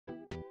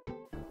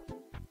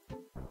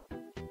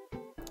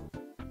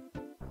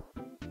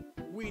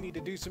We need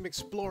to do some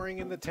exploring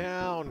in the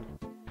town.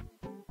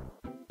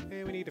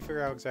 And we need to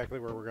figure out exactly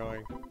where we're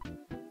going.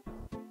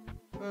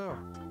 Oh,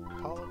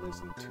 Paula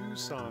lives in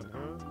Tucson,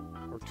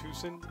 huh? Or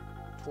Tucson?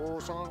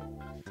 Tucson?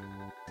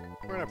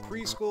 We're in a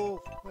preschool?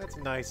 That's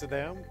nice of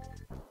them.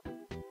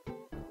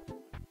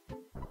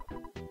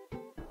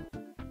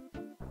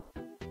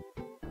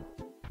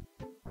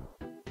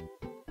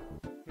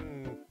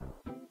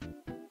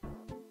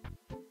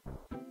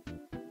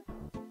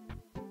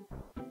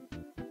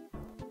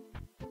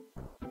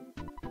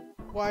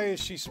 Why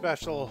is she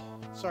special?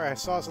 Sorry, I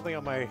saw something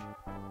on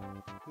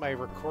my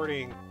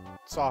recording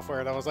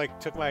software that was like,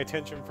 took my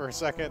attention for a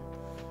second.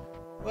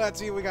 Let's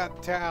see what we got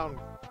in town.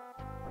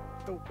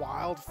 The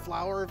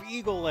Wildflower of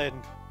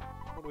Eagleland.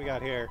 What do we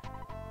got here?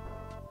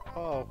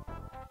 Oh,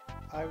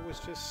 I was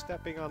just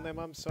stepping on them,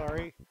 I'm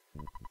sorry.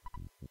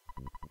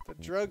 The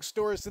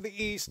drugstore is to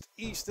the east.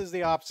 East is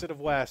the opposite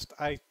of west.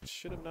 I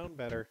should have known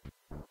better.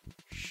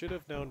 Should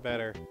have known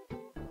better.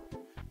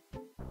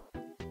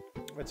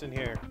 What's in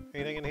here?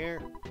 Anything in here?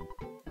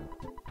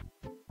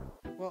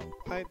 Well,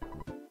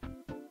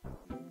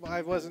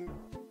 I wasn't...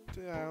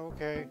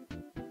 okay.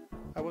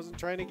 I wasn't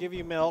trying to give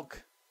you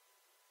milk.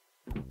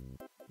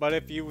 But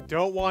if you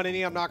don't want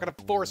any, I'm not going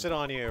to force it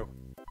on you.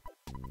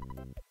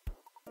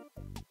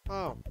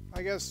 Oh,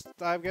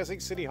 I'm guessing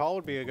City Hall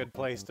would be a good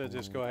place to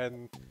just go ahead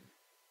and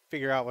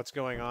figure out what's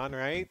going on,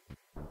 right?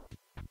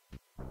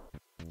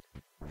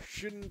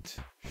 Shouldn't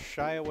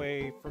shy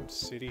away from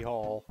City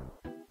Hall.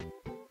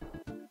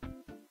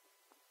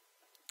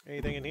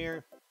 Anything in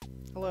here?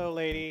 Hello,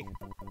 lady.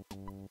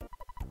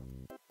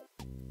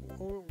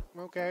 Oh,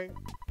 okay.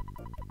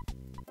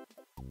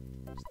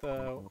 It's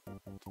the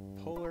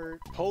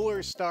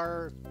Polar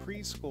Star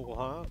Preschool,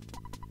 huh?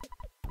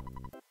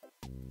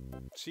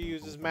 She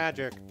uses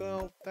magic.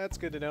 Well, that's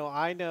good to know.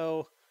 I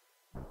know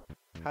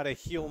how to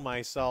heal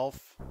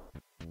myself,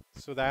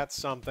 so that's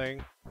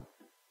something.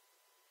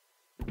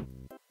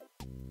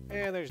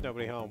 And there's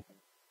nobody home.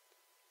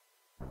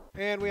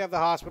 And we have the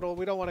hospital.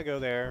 We don't want to go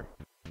there.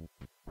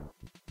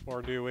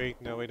 Or do we?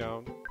 No, we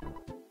don't.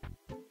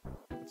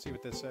 Let's see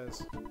what this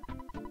says.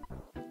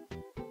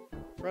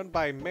 Run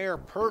by Mayor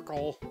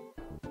Perkle.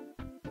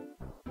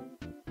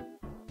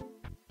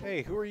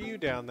 Hey, who are you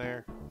down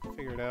there?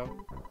 Figure it out.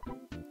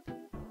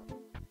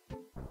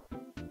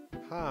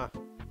 Huh.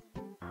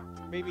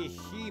 Maybe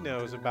he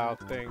knows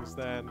about things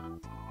then.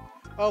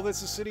 Oh,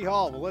 this is City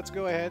Hall. Well, let's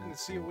go ahead and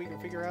see what we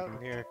can figure out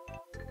in here.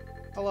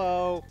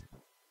 Hello.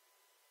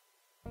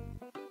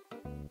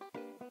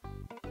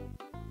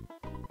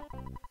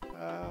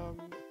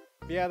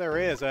 Yeah, there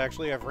is,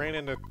 actually. I've ran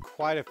into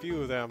quite a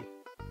few of them.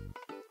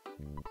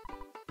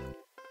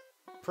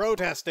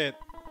 Protest it!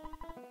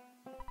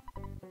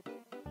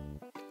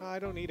 I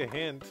don't need a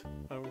hint.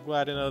 I'm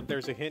glad to know that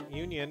there's a hint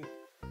union.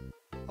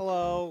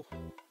 Hello.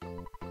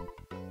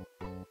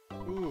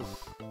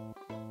 Oof.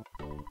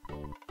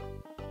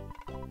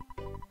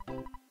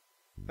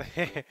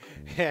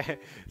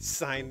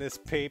 Sign this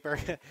paper.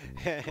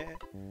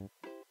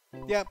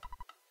 Yep.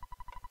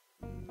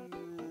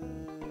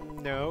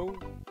 No.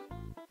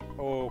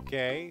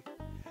 Okay.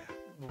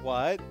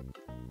 What?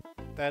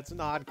 That's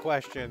an odd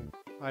question.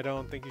 I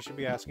don't think you should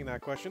be asking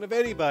that question of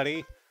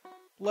anybody,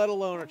 let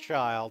alone a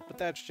child. But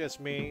that's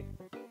just me.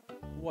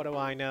 What do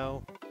I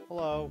know?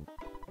 Hello.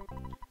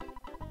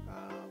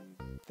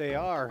 They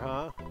are,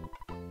 huh?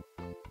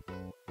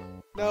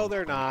 No,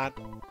 they're not.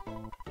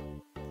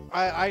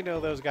 I know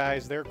those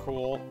guys. They're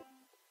cool.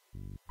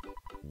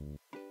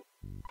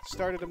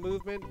 Started a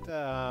movement?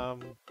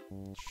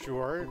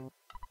 Sure.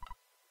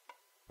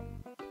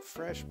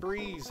 Fresh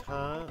breeze,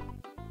 huh?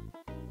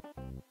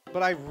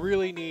 But I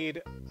really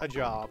need a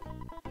job.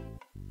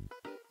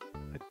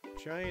 A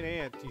giant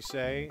ant, you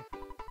say?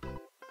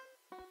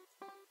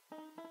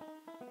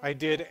 I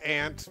did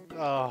ant.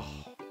 Oh.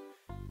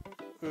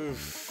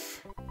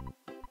 Oof.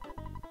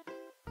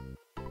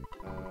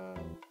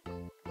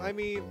 I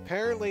mean,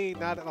 apparently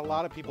not a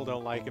lot of people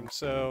don't like him,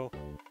 so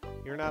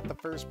you're not the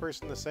first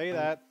person to say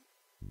that.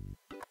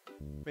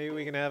 Maybe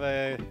we can have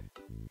a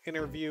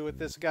interview with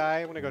this guy.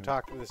 I'm gonna go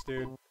talk to this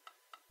dude.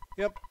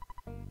 Yep.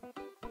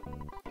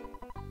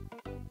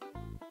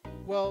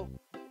 Well,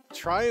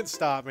 try and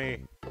stop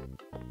me.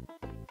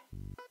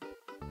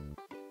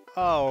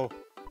 Oh.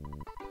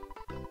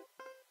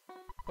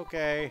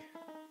 Okay.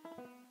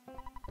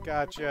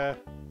 Gotcha.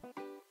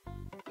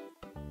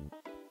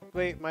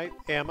 Wait,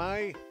 am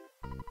I?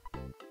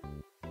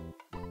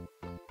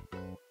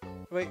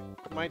 Wait,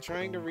 am I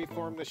trying to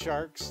reform the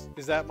sharks?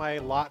 Is that my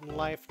lot in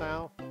life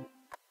now?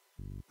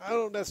 I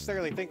don't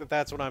necessarily think that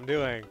that's what I'm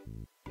doing.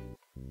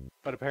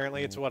 But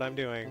apparently it's what I'm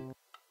doing.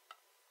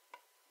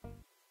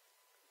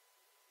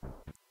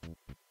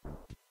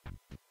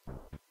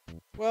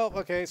 Well,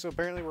 okay, so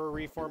apparently we're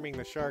reforming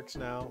the sharks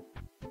now.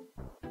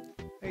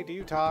 Hey, do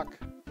you talk?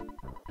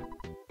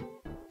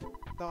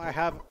 No, I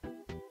haven't.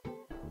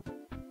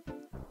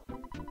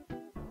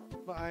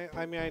 Well,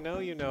 I mean, I know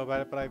you know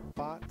about it, but I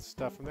bought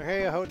stuff from there.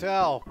 Hey, a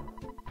hotel!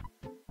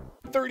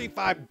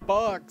 35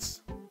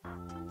 bucks!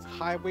 It's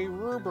Highway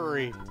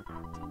Rubery.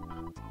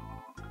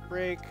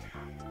 break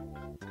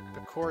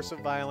the course of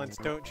violence.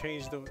 Don't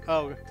change the...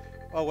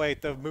 Oh wait,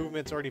 the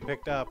movement's already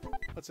picked up.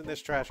 What's in this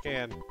trash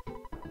can?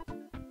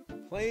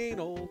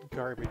 Plain old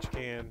garbage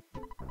can.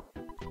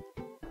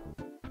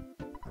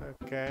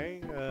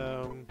 Okay,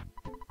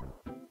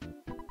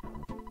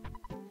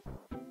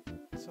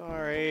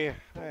 sorry.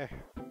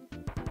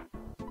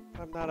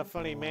 I'm not a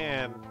funny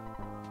man.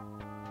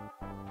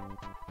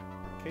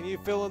 Can you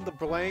fill in the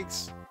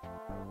blanks?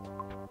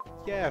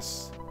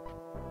 Yes.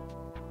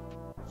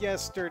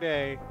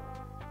 Yesterday.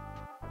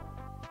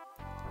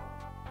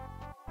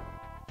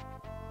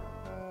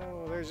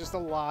 Oh, there's just a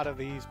lot of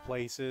these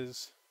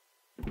places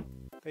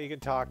that you can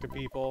talk to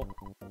people.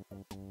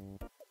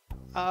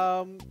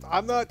 I'm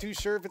not too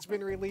sure if it's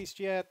been released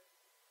yet.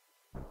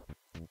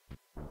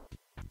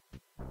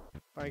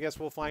 I guess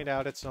we'll find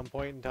out at some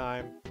point in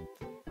time.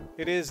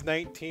 It is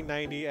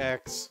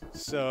 1990X,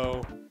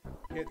 so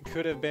it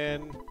could have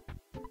been...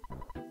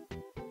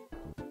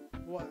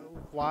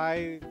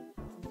 Why?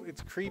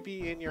 It's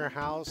creepy in your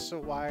house, so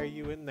why are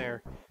you in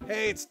there?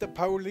 Hey, it's the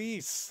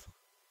police!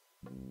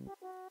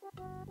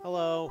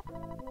 Hello.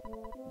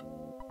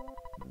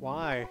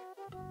 Why?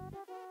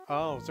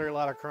 Oh, is there a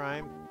lot of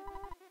crime?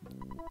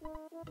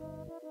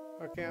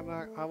 Okay,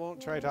 I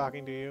won't try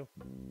talking to you.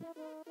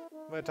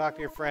 I'm gonna talk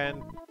to your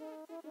friend.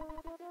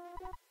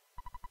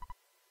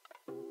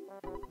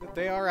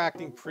 They are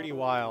acting pretty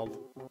wild.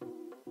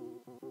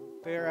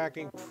 They are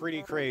acting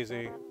pretty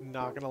crazy,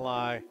 not gonna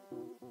lie.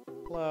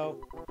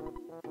 Hello.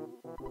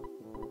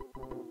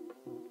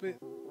 But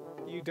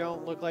you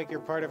don't look like you're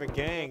part of a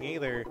gang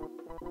either.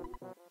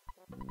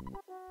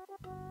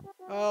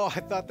 Oh, I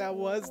thought that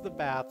was the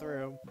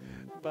bathroom,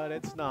 but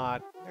it's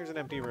not. There's an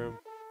empty room.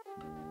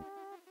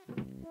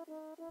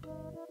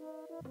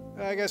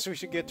 I guess we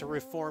should get to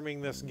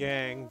reforming this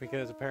gang,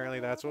 because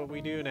apparently that's what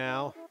we do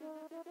now.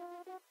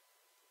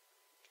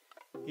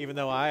 Even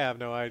though I have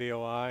no idea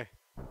why.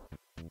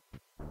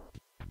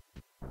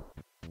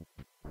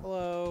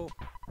 Hello.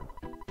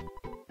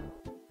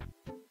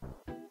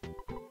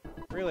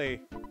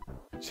 Really?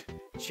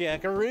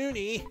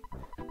 Check-a-rooney.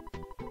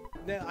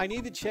 Now, I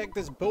need to check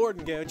this board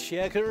and go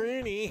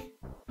check-a-rooney.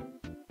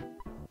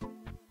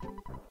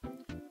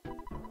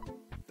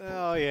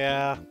 Oh,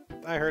 yeah.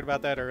 I heard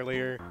about that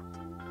earlier.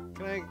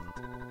 Can I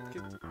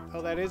get...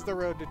 Oh, that is the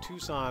road to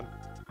Tucson.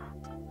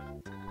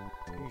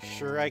 Are you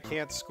sure I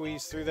can't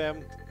squeeze through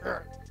them?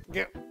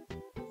 You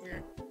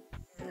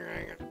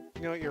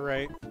know what, you're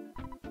right.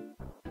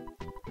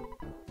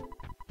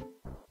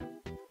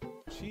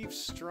 Chief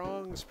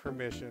Strong's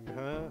permission,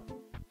 huh?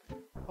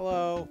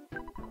 Hello?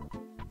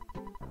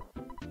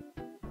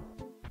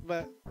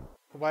 But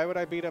why would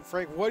I beat up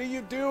Frank? What are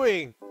you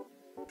doing?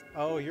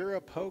 Oh, you're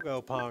a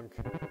pogo punk.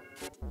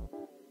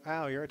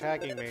 Ow, you're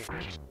attacking me.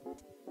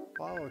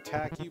 I'll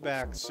attack you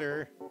back,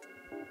 sir.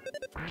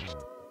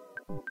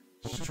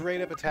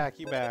 Straight up attack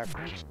you back.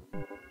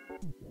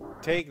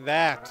 Take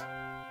that.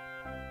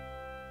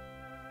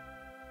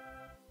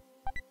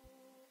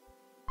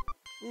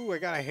 Ooh, I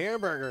got a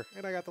hamburger.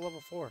 And I got the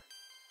level 4.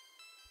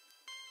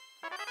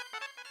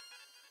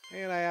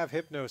 And I have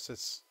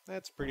hypnosis.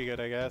 That's pretty good,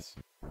 I guess.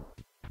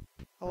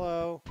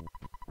 Hello.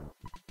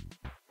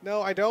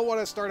 No, I don't want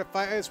to start a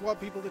fight. I just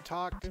want people to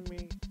talk to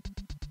me.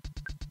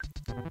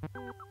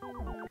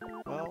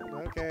 Well,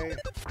 okay.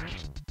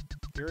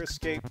 You're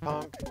escape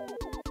punk.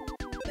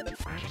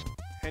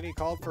 And he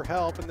called for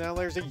help, and now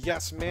there's a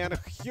yes man,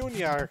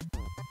 Junior.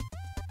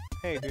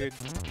 Hey, dude.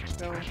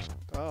 No.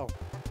 Oh.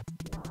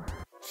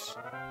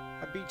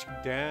 I beat you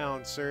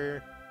down,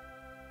 sir.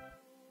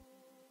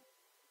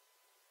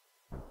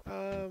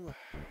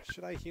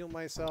 Should I heal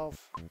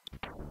myself?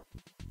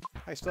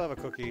 I still have a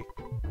cookie.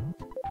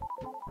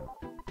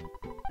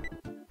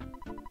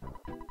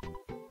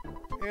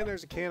 And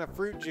there's a can of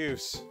fruit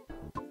juice.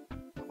 Oh,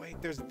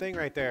 wait, there's a thing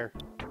right there.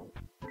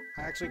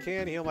 I actually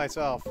can heal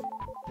myself.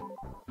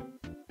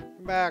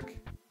 Come back.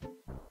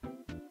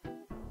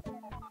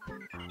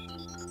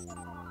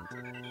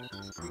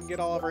 We can get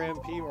all of our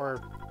MP or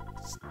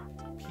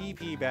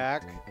PP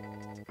back.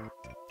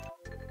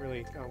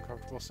 Really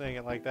uncomfortable saying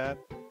it like that.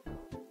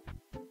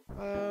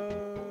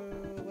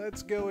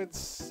 Let's go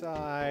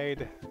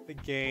inside the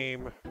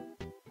game,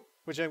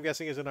 which I'm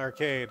guessing is an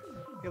arcade.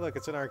 Hey, look,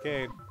 it's an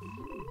arcade.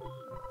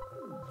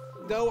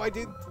 No, I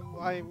did.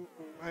 I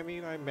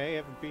mean, I may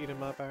have beat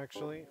him up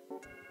actually.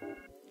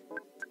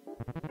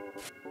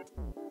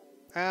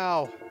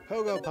 Ow,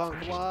 Pogo Punk,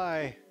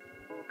 why?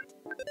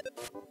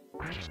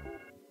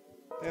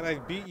 And I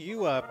beat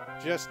you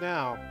up just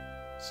now,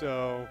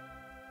 so.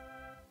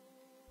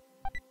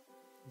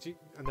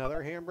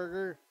 Another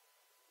hamburger?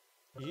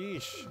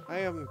 Yeesh, I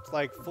am,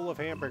 like, full of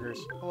hamburgers.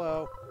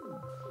 Hello.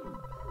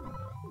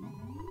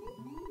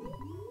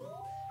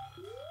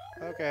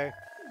 Okay.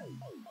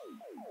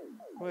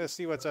 I'm gonna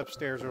see what's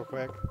upstairs real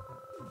quick.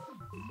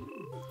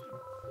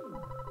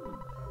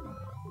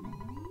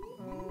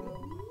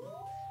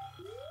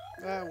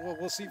 Well,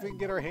 we'll see if we can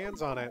get our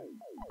hands on it.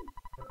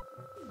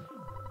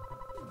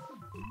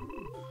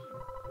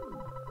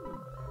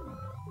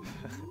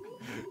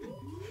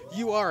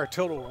 You are a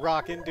total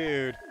rockin'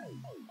 dude.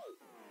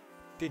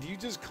 Did you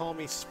just call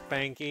me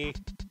Spanky?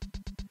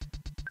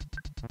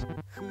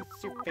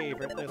 Who's your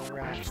favorite little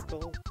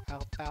rascal?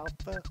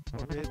 Alfalfa?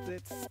 Or is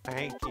it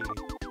Spanky?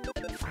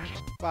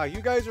 Wow,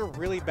 you guys are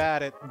really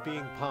bad at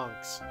being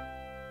punks.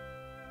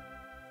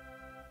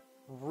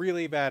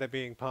 Really bad at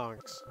being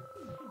punks.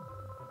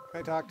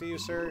 Can I talk to you,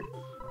 sir?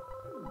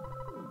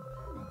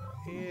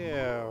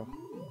 Ew.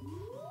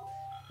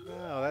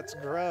 No, that's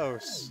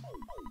gross.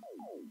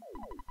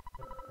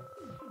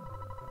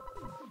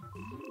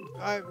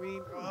 I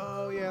mean,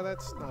 oh yeah,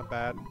 that's not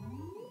bad.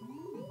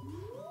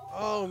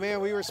 Oh man,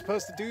 we were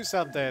supposed to do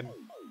something.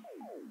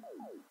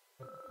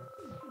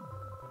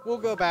 We'll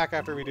go back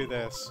after we do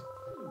this.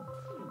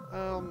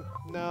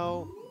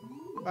 No.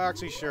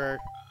 Actually, sure.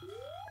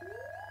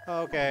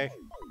 Okay.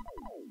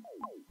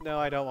 No,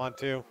 I don't want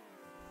to.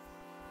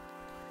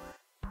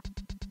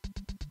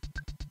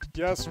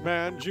 Yes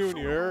Man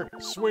Jr.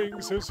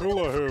 swings his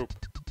hula hoop.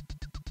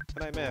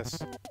 And I miss.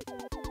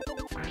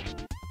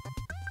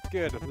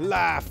 Good.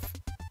 Laugh!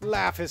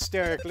 Laugh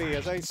hysterically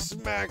as I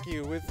smack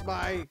you with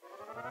my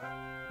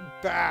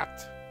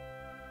bat.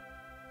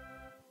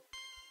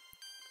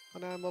 Oh,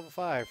 now I'm level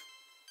 5.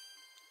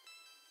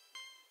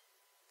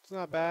 It's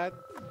not bad.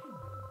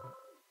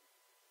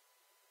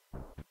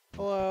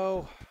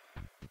 Hello.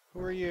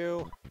 Who are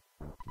you?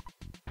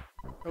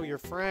 Oh, you're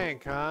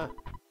Frank, huh?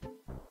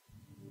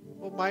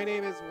 Well, my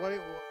name is... What?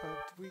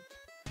 We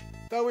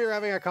thought we were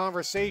having a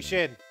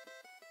conversation.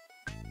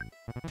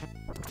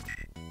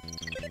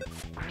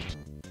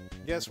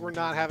 Guess we're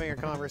not having a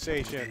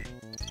conversation.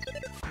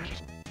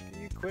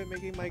 Can you quit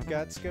making my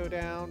guts go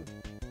down?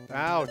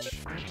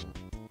 Ouch.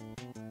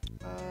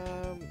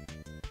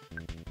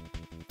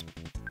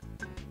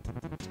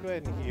 Let's go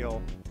ahead and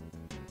heal.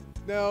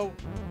 No.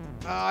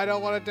 I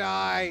don't want to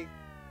die.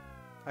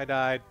 I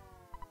died.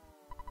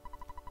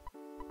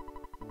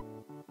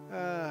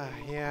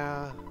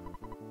 Yeah.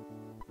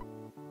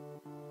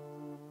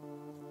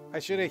 I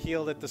should have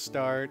healed at the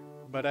start,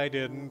 but I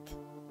didn't.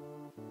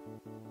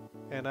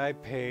 And I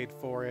paid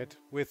for it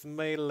with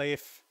my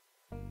life.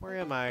 Where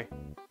am I?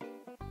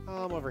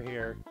 Oh, I'm over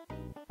here.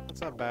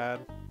 That's not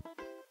bad.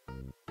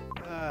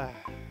 I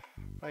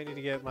need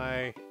to get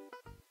my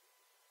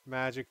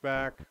magic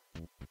back.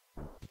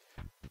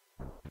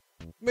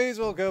 May as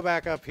well go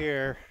back up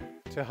here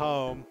to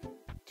home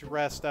to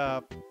rest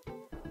up.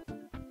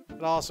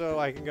 But also,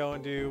 I can go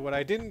and do what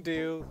I didn't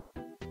do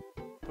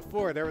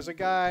before. There was a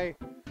guy,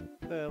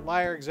 the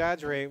Liar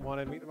Exaggerate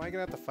wanted me... Am I going to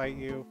have to fight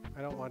you?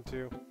 I don't want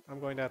to. I'm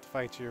going to have to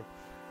fight you.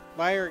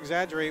 Liar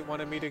Exaggerate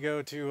wanted me to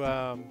go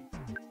to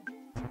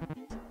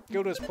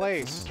his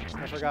place.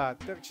 I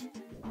forgot.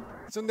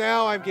 So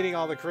now I'm getting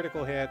all the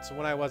critical hits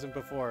when I wasn't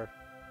before.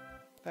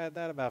 That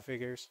about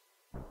figures.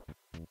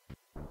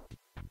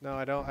 No,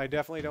 I don't. I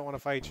definitely don't want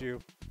to fight you.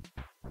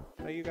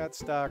 Oh, you got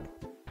stuck.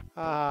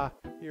 Haha,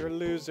 you're a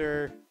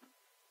loser.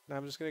 Now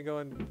I'm just gonna go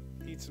and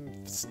eat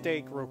some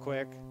steak real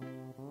quick.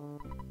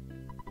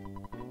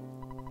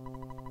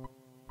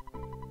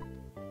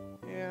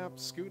 Yeah, I'm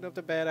scooting up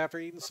to bed after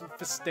eating some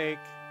steak.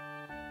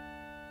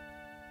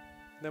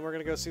 Then we're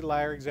gonna go see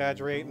Liar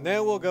Exaggerate, and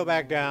then we'll go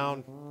back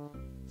down.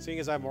 Seeing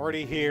as I'm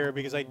already here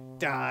because I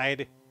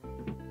died.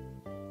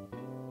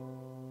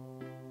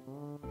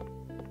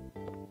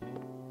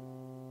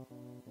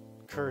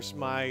 Curse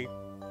my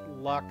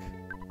luck.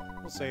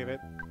 We'll save it.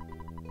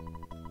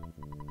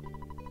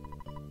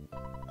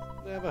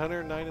 I have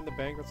 109 in the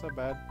bank. That's not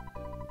bad.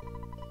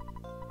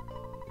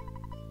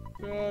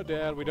 Oh,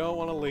 Dad, we don't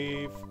want to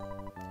leave.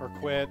 Or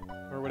quit.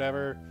 Or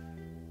whatever.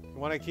 We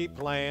want to keep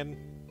playing.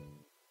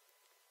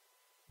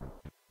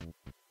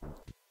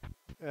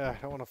 I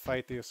don't want to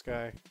fight this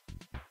guy.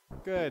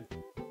 Good.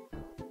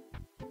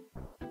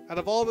 Out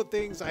of all the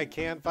things I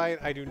can fight,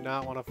 I do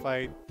not want to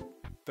fight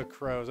the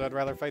crows. I'd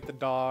rather fight the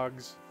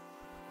dogs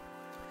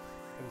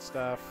and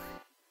stuff.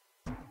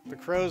 The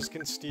crows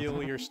can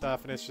steal your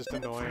stuff and it's just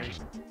annoying.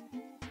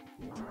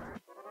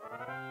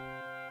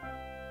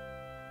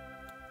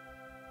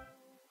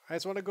 I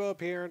just want to go up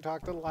here and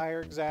talk to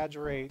Liar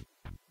Exaggerate.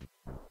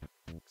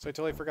 So I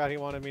totally forgot he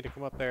wanted me to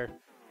come up there.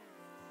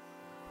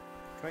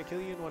 Can I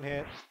kill you in one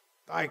hit?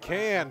 I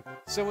can!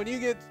 So when you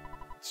get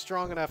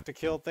strong enough to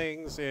kill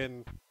things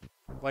in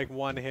like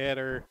one hit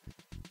or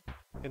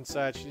and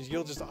such,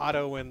 you'll just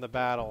auto-win the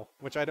battle.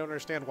 Which I don't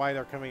understand why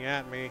they're coming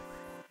at me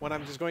when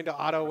I'm just going to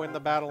auto-win the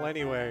battle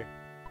anyway.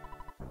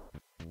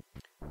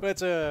 But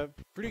it's a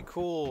pretty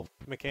cool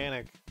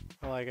mechanic.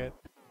 I like it.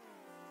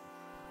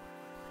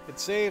 It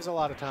saves a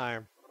lot of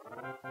time.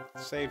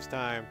 It saves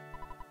time.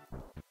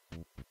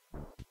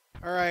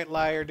 Alright,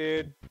 liar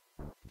dude.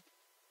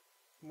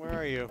 Where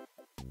are you?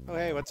 Oh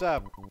hey, what's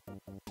up?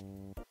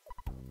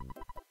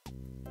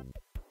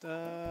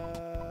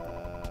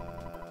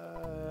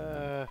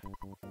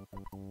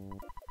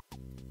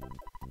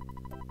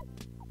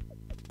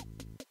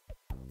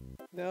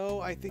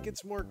 No, I think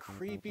it's more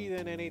creepy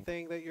than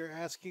anything that you're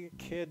asking a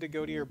kid to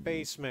go to your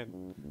basement.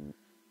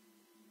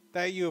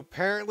 That you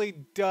apparently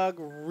dug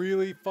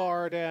really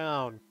far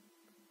down.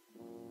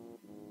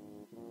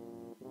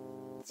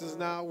 This is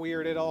not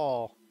weird at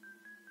all.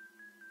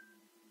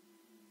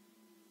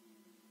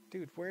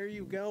 Dude, where are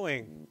you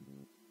going?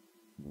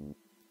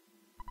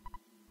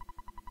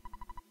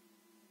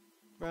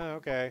 Oh,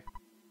 okay.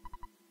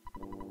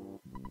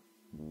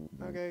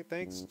 Okay,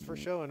 thanks for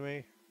showing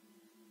me.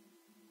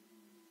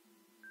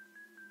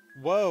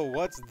 Whoa,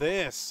 what's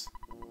this?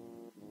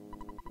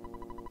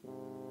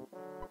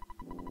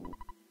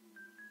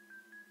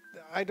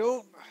 I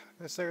don't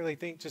necessarily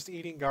think just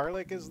eating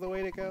garlic is the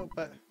way to go,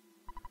 but...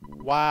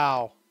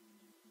 Wow.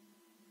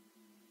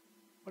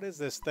 What is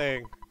this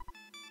thing?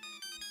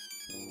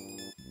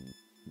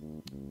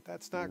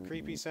 That's not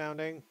creepy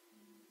sounding.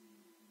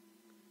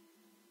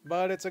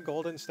 But it's a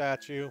golden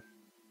statue.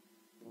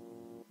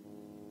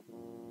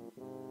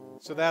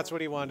 So that's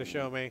what he wanted to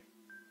show me.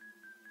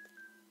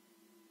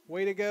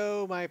 Way to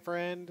go, my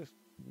friend.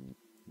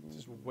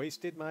 Just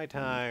wasted my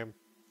time.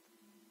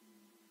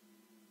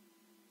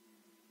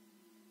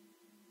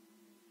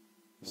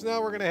 So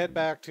now we're going to head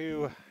back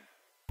to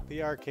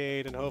the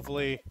arcade and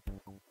hopefully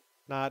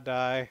not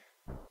die.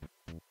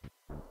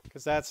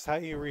 Because that's how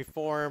you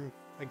reform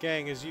a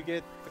gang, is you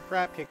get the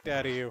crap kicked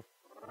out of you.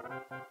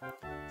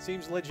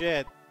 Seems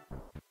legit.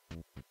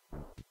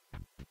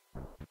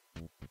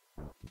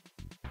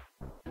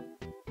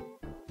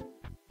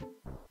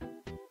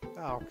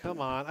 Oh, come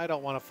on. I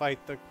don't want to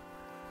fight the...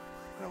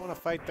 I don't want to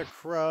fight the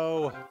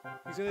crow.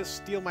 He's going to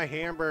steal my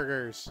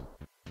hamburgers.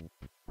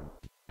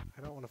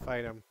 I don't want to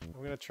fight him. I'm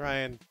going to try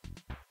and...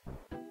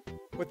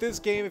 With this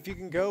game, if you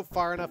can go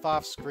far enough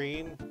off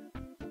screen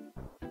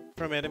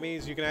from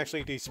enemies, you can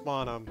actually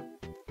despawn them.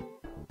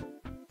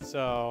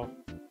 So,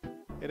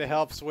 it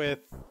helps with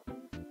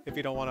if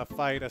you don't want to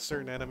fight a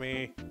certain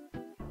enemy,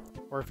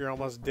 or if you're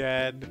almost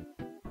dead,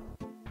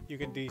 you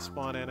can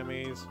despawn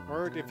enemies.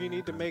 Or if you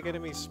need to make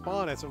enemies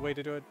spawn, it's a way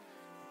to do it.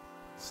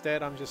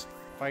 Instead, I'm just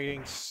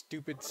fighting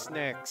stupid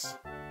snakes.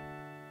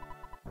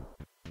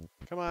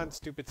 Come on,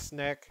 stupid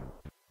snake.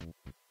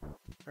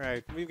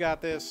 Alright, we've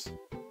got this.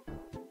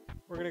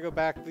 We're gonna go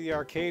back to the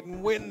arcade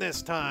and win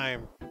this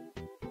time!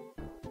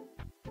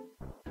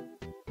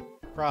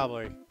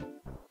 Probably.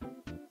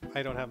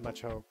 I don't have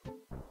much hope.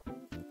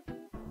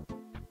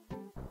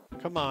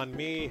 Come on,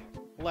 me.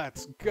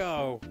 Let's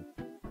go!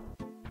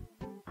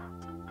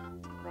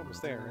 We're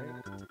almost there,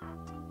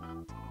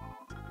 right?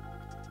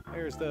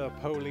 There's the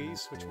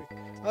police, which we...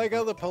 I like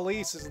how the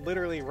police is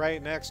literally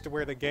right next to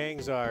where the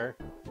gangs are.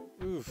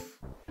 Oof.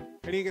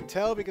 And you can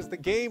tell because the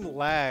game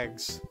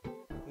lags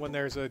when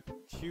there's a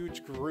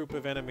huge group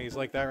of enemies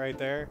like that right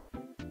there.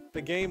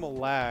 The game will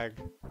lag.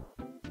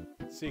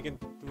 So you can...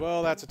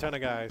 Well, that's a ton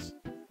of guys.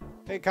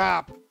 Hey,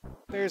 cop!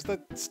 There's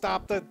the...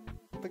 Stop the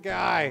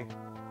guy!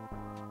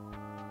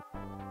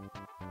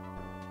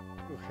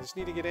 Ooh, I just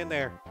need to get in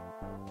there.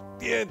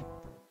 In!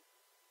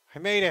 I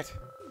made it!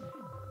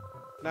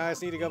 Now I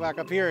just need to go back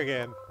up here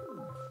again.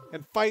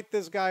 And fight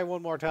this guy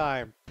one more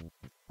time.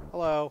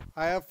 Hello.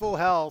 I have full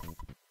health.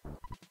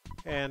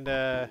 And,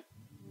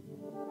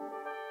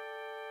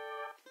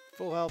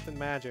 full health and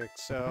magic,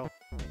 so...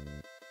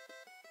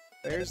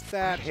 There's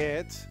that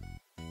hit.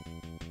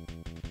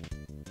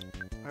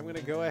 I'm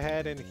gonna go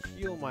ahead and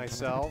heal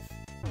myself.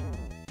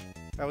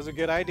 That was a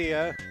good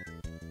idea.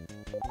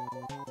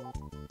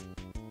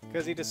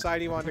 Because he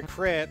decided he wanted to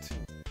crit.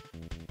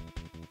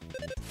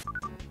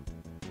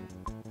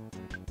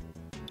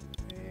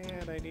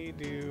 And I need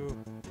to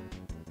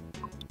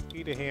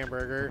eat a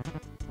hamburger.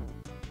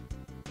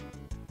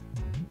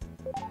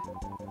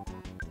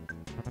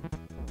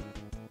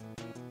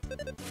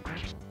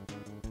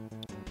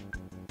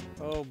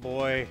 Oh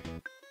boy.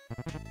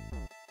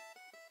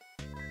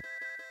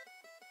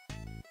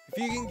 If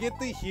you can get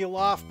the heal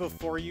off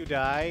before you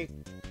die,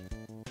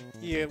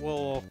 it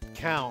will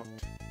count.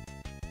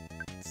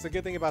 It's the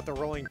good thing about the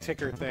rolling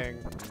ticker thing.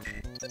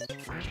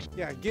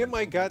 Yeah, get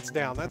my guts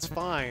down, that's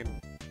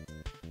fine.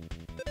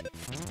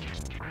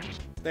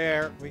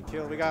 There, we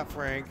got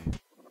Frank.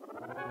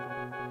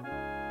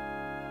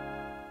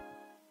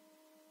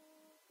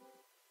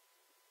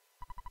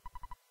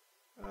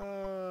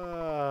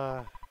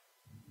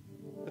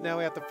 But now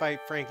we have to fight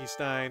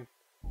Frankenstein.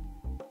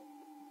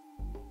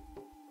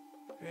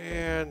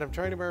 And I'm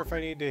trying to remember if I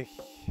need to...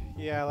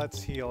 Yeah,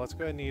 let's heal. Let's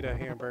go ahead and eat a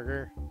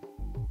hamburger.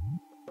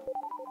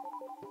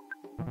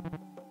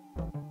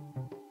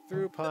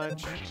 Through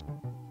punch.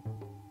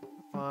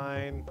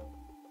 Fine.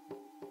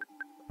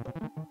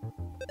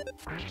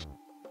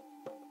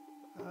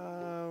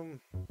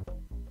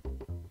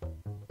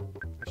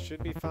 I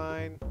should be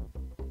fine.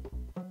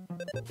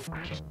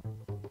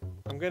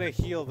 I'm gonna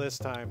heal this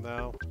time,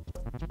 though.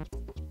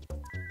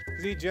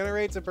 Because he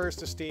generates a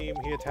burst of steam,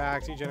 he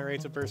attacks, he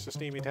generates a burst of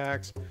steam, he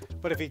attacks.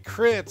 But if he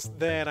crits,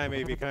 then I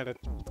may be kind of...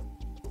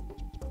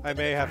 I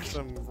may have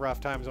some rough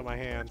times on my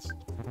hands.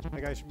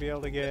 Like, I should be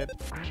able to get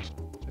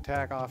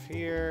attack off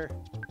here.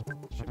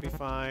 Should be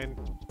fine.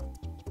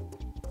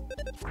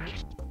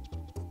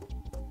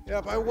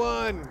 Yep, I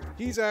won!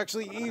 He's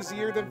actually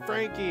easier than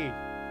Frankie!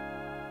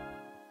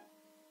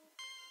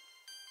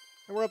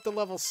 And we're up to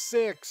level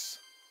 6!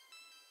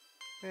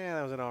 Yeah,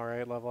 that was an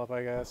alright level up,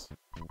 I guess.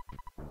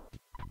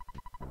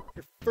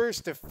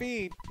 First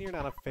defeat? You're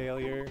not a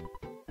failure.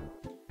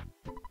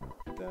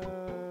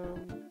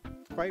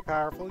 Quite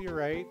powerful, you're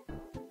right.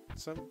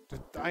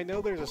 I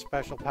know there's a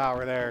special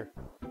power there.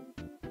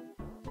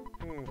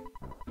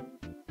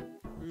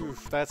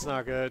 Oof, that's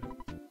not good.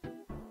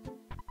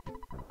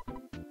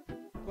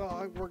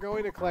 Well, we're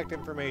going to collect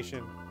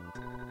information.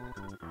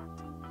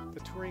 The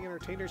touring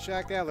entertainer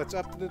shack? Yeah, that's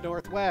up to the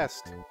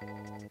northwest.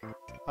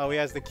 Oh, he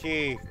has the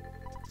key.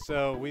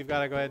 So we've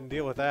got to go ahead and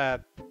deal with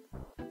that.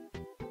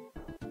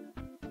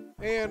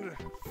 And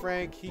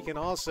Frank, he can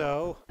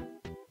also...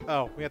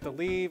 Oh, we have to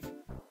leave,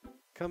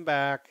 come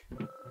back,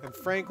 and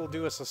Frank will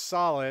do us a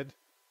solid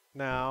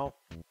now.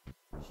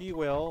 He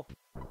will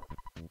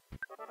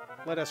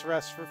let us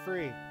rest for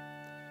free.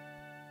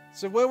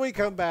 So when we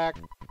come back,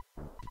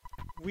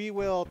 we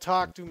will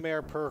talk to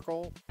Mayor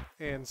Perkle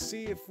and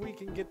see if we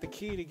can get the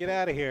key to get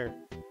out of here.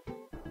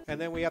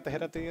 And then we have to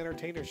head up to the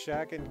entertainer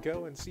shack and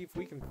go and see if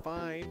we can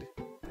find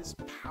this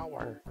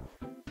power.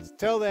 So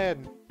till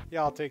then,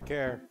 y'all take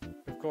care.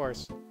 Of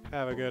course,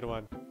 have a good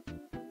one.